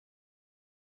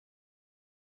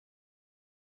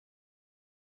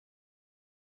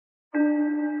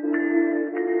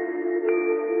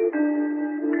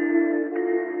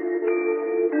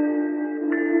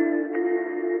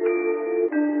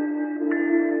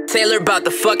Taylor about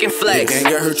the fucking flex. The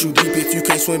gang got hurt you deep. If you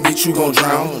can't swim, bitch, you gon'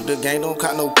 drown. The gang don't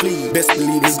cop no plea. Best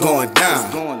believe it's going down.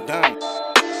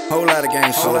 Whole lot of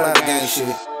gang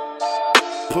shit.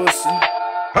 Pussy.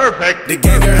 Perfect. The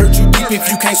gang got hurt you deep.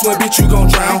 If you can't swim, bitch, you gon'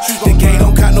 drown. The gang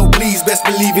don't cop no pleas. Best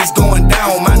believe it's going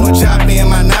down. My new chop in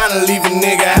my nana, leave a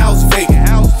nigga house vacant.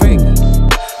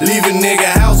 Leave a nigga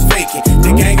house vacant.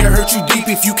 The gang got hurt you deep.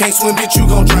 If you can't swim, bitch, you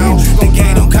gon' drown. The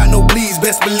gang don't cop no pleas.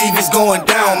 Best believe it's going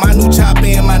down. My new chop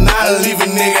in my nana, leave a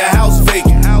nigga house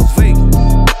vacant.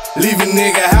 Leave a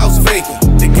nigga house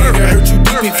vacant. The gang got hurt you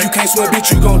deep. If you can't swim,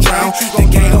 bitch, you gon' drown. The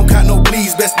gang don't cop no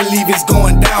pleas. Best believe it's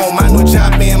going down. My new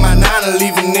chop in my nana,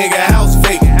 leave a nigga house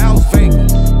vacant.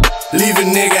 Leave a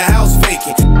nigga house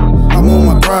vacant. I'm on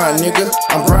my grind, nigga.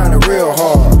 I'm grinding real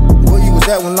hard. Where you was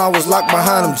at when I was locked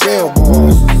behind them jail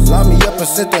bars? Locked me up and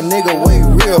sent that nigga way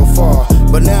real far.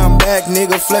 But now I'm back,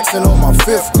 nigga, flexing on my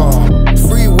 5th car.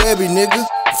 Free Webby, nigga.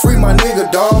 Free my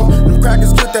nigga, dawg. Them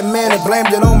crackers killed that man and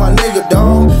blamed it on my nigga,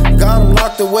 dawg. Got him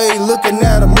locked away looking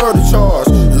at a murder charge.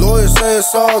 Lawyers say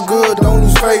it's all good, don't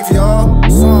lose faith, y'all.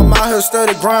 So I'm out here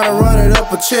steady grinding, running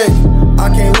up a check.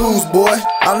 I can't lose, boy,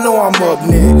 I know I'm up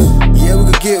next. Yeah, we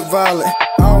could get violent,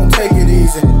 I don't take it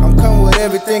easy. I'm coming with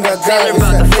everything I got. Taylor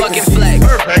about the fucking flex.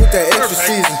 With that extra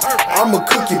season, I'm a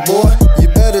cookie, boy. You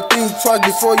better think twice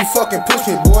before you fucking push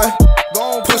me, boy.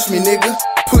 Don't push me, nigga.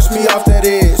 Push me off that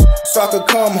edge, so I could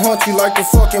come hunt you like the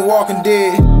fucking Walking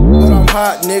Dead. But I'm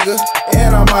hot, nigga,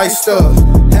 and I'm iced up.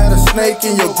 Had a snake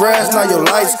in your grass, now your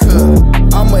lights cut.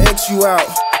 I'ma X you out,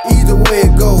 either way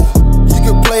it go. You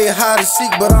can play it hide and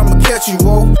seek, but I'ma catch you,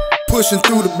 whoa. Pushing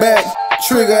through the back,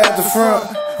 Trigga at the front.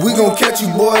 We gon' catch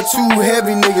you, boy, 2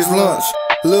 heavy niggas lunch.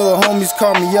 Little homies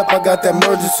call me up, I got that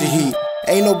emergency heat.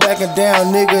 Ain't no backing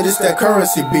down, nigga, this that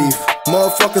currency beef.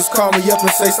 Motherfuckers call me up and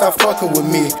say stop fucking with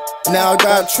me. Now I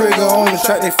got Trigga on the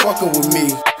track, they fucking with me.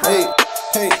 Hey,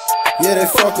 yeah, they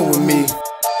fucking with me.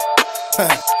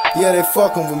 Yeah, they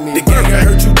fucking with me. The gang got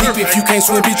hurt you deep. If you can't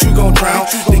swim, bitch, you gon' drown.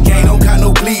 The gang don't cop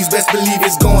no pleas. Best believe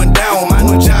it's going down. My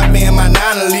new chop in my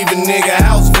nana, leave a nigga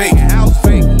house vacant.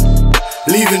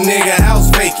 Leave a nigga house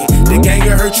vacant. The gang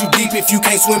got hurt you deep. If you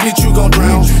can't swim, bitch, you gon'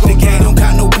 drown. The gang don't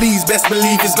cop no pleas. Best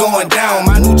believe it's going down.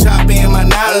 My new chop in my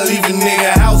nana, leave a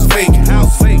nigga house vacant.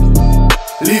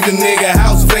 Leave a nigga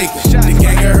house vacant. The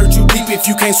gang got hurt you deep. If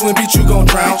you can't swim, bitch, you gon'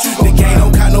 drown. The gang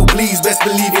don't cop no pleas. Best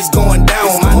believe it's going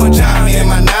down. My new chop in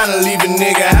my nana, leave a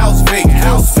nigga house vacant.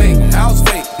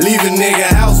 Leave a nigga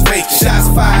house vacant. Shots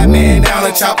fired, man down.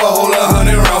 A chopper hold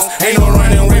 100 rounds. Ain't no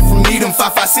running away from me. Them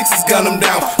 5.56s gun them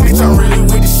down. Bitch, I'm really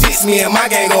with the shits. Me and my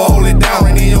gang gon' hold it down.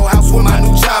 Ran in your house with my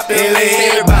new chopper.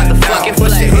 Everybody down.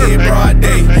 Push your head broad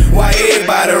day. Why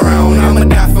everybody around? I'ma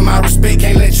die for my respect.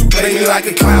 Can't let you play me like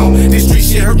a clown. This street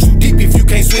shit hurt you deep. If you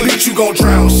can't swim, bitch, you gon'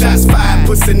 drown. Shots fired,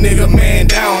 puts a nigga man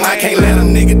down. I can't let a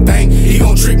nigga think he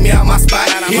gon' trick me out my spot.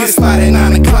 Hit the spot at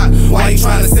 9 o'clock. Why he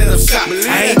tryna set up shop?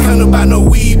 I ain't come to buy no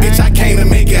weed, bitch. I came to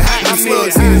make it hot. These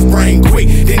slugs hit his brain quick,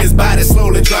 then his body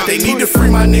slowly drop. They need to free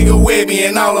my nigga Webby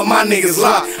and all of my niggas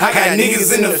locked. I got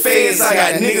niggas in the feds, I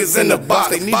got niggas in the box.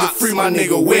 They need to free my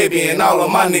nigga Webby and all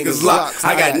of my niggas locked.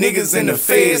 I got niggas in the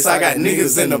feds, I got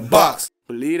niggas in the box.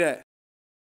 Believe that.